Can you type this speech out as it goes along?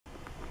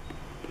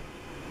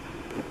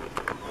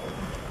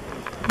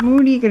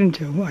What are you going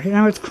to do? What,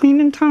 now it's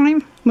cleaning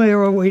time?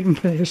 They're all waiting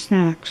for their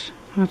snacks.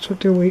 That's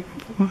what they're waiting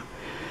for.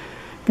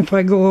 If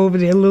I go over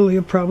there, Lily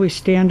will probably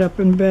stand up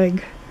and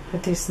beg.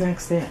 But there's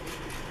snacks there.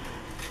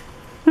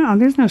 No,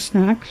 there's no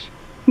snacks.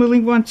 Lily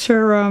wants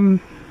her,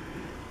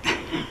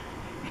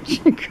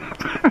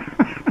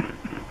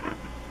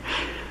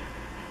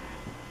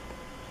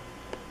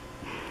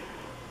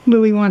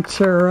 Lily wants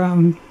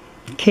her,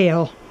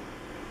 kale.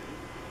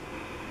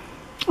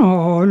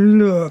 Oh,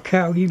 look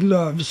how he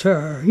loves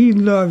her. He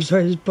loves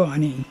his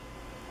bunny.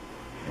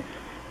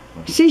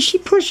 See, she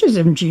pushes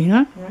him,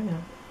 Gina. I know.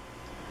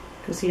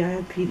 Because, see, I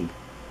had Petey.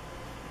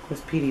 Of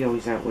course, Petey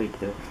always outweighed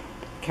the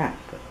cat.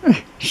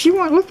 But. She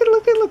wants,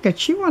 look at,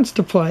 she wants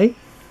to play.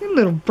 You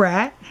little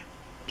brat.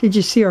 Did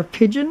you see our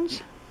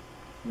pigeons?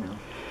 No.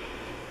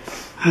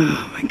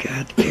 Oh, my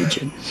God, the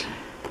pigeons.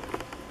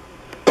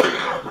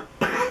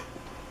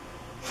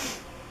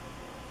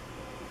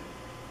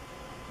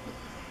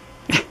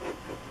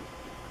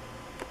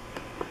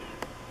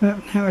 Well,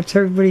 now it's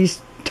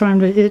everybody's time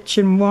to itch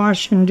and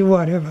wash and do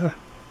whatever.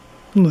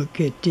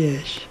 Look at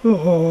this.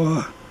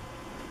 Oh.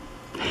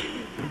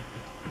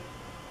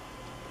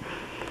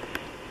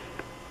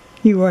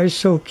 You are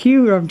so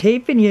cute. I'm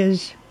taping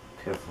yous.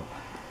 Careful.